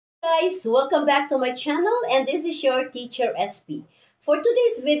Guys, welcome back to my channel, and this is your teacher Espie. For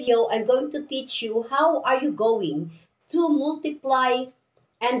today's video, I'm going to teach you how are you going to multiply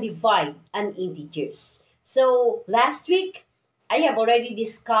and divide an integers. So last week I have already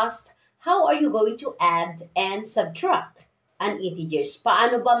discussed how are you going to add and subtract an integers.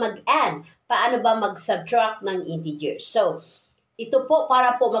 Paano ba mag-add? Paano ba mag-subtract ng integers? So ito po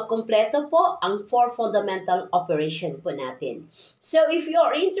para po makumpleto po ang four fundamental operation po natin. So if you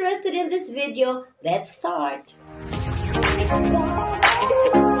are interested in this video, let's start.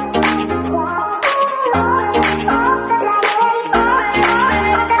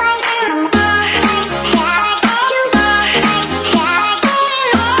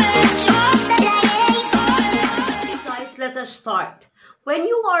 Guys, let us start. When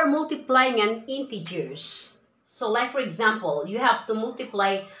you are multiplying an integers, so like for example, you have to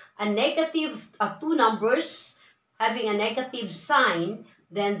multiply a negative two numbers having a negative sign,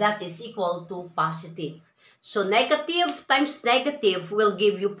 then that is equal to positive. So negative times negative will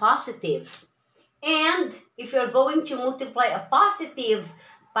give you positive. And if you're going to multiply a positive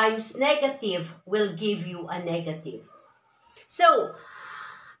times negative will give you a negative. So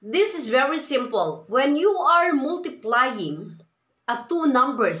this is very simple. When you are multiplying two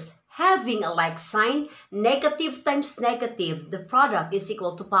numbers having a like sign, negative times negative, the product is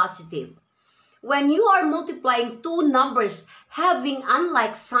equal to positive. When you are multiplying two numbers having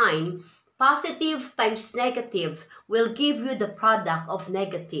unlike sign, positive times negative will give you the product of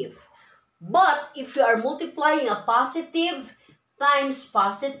negative. But if you are multiplying a positive times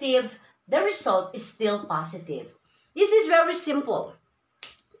positive, the result is still positive. This is very simple.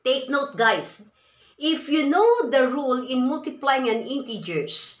 Take note, guys. If you know the rule in multiplying an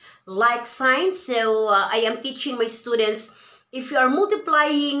integers, like signs, so I am teaching my students, if you are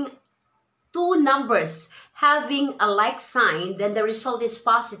multiplying two numbers having a like sign, then the result is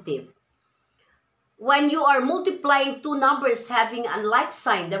positive. When you are multiplying two numbers having a like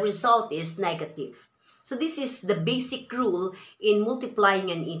sign, the result is negative. So this is the basic rule in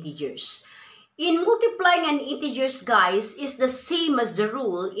multiplying an integers. In multiplying an integers, guys, is the same as the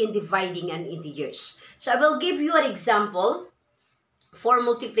rule in dividing an integers. So I will give you an example for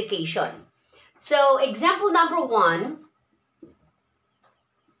multiplication. So example number 1,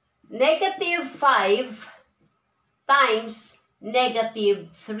 negative 5 times negative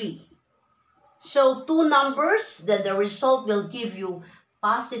 3. So two numbers, then the result will give you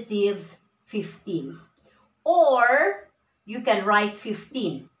positive 15. Or you can write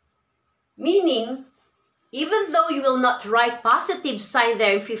 15. Meaning, even though you will not write positive sign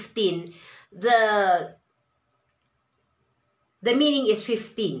there in 15, the meaning is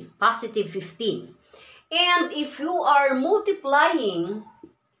 15, positive 15. And if you are multiplying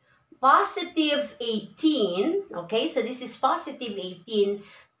positive 18, okay, so this is positive 18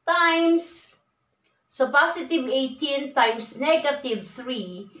 times, so positive 18 times negative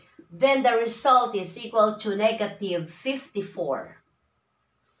 3, then the result is equal to negative 54.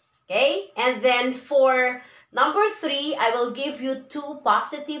 Okay, and then for number 3, I will give you two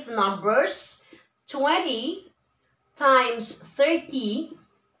positive numbers, 20 times 30,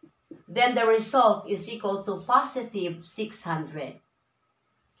 then the result is equal to positive 600.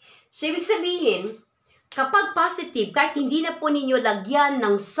 So, ibig sabihin, kapag positive, kahit hindi na po ninyo lagyan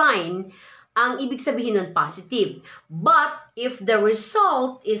ng sign, ang ibig sabihin nun positive. But, if the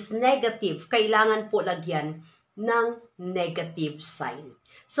result is negative, kailangan po lagyan ng negative sign.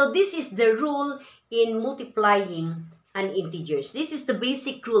 So, this is the rule in multiplying an integers. This is the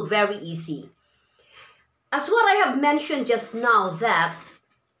basic rule, very easy. As what I have mentioned just now, that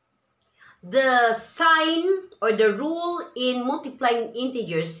the sign or the rule in multiplying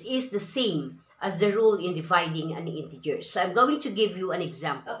integers is the same as the rule in dividing an integer. So I'm going to give you an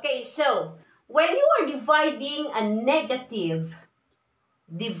example. Okay, so when you are dividing a negative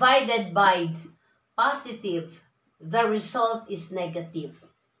divided by positive, the result is negative.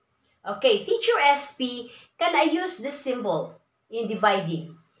 Okay, Teacher Espie, can I use this symbol in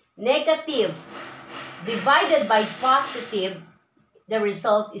dividing? Negative divided by positive, the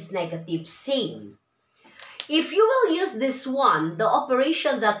result is negative. Same. If you will use this one, the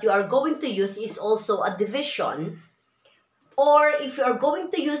operation that you are going to use is also a division. Or if you are going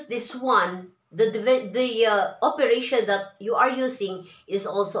to use this one, the operation that you are using is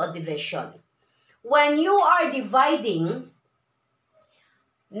also a division. When you are dividing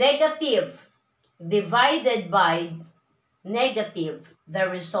negative divided by negative, the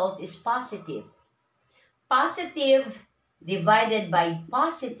result is positive. Positive divided by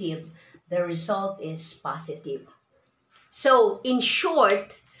positive, the result is positive. So, in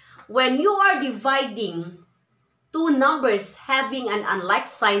short, when you are dividing two numbers having an unlike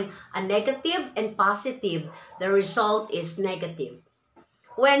sign, a negative and positive, the result is negative.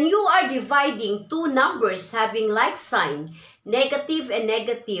 When you are dividing two numbers having like sign, negative and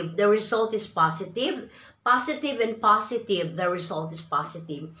negative, the result is positive. Positive and positive, the result is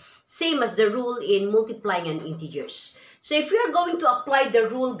positive. Same as the rule in multiplying and integers. So if you're going to apply the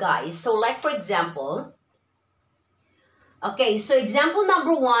rule, guys, so like for example, okay, so example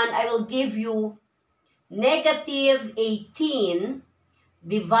number 1, I will give you negative 18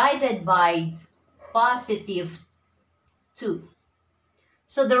 divided by positive 2.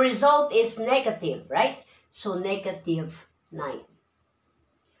 So the result is negative, right? So negative 9.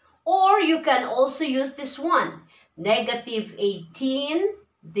 Or you can also use this one. Negative 18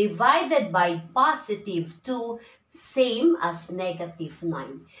 divided by positive 2, same as negative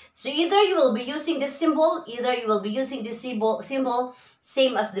 9. So either you will be using this symbol, either you will be using this symbol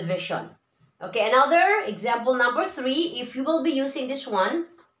same as division. Okay, another example number 3, if you will be using this one,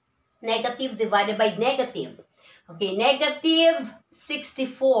 negative divided by negative. Okay, negative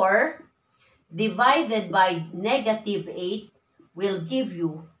 64 divided by negative 8 will give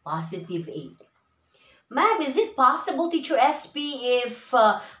you positive 8. Ma'am, is it possible, Teacher Espie, if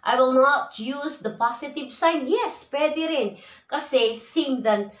I will not use the positive sign? Yes, pwede rin. Kasi same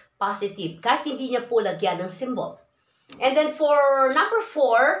than positive. Kahit hindi niya po lagyan ng symbol. And then for number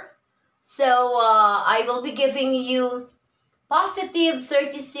 4, so I will be giving you positive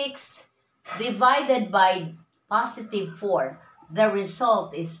 36 divided by positive 4. The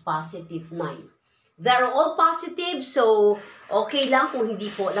result is positive 9. They're all positive, so okay lang kung hindi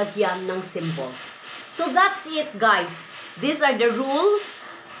po lagyan ng symbol. So that's it, guys. These are the rule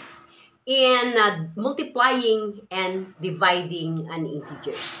in multiplying and dividing an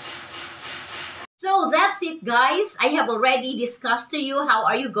integers. So that's it, guys. I have already discussed to you how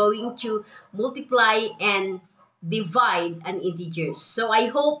are you going to multiply and divide an integer. So I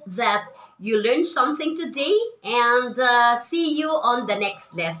hope that you learned something today, and see you on the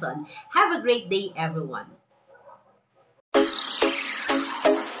next lesson. Have a great day, everyone.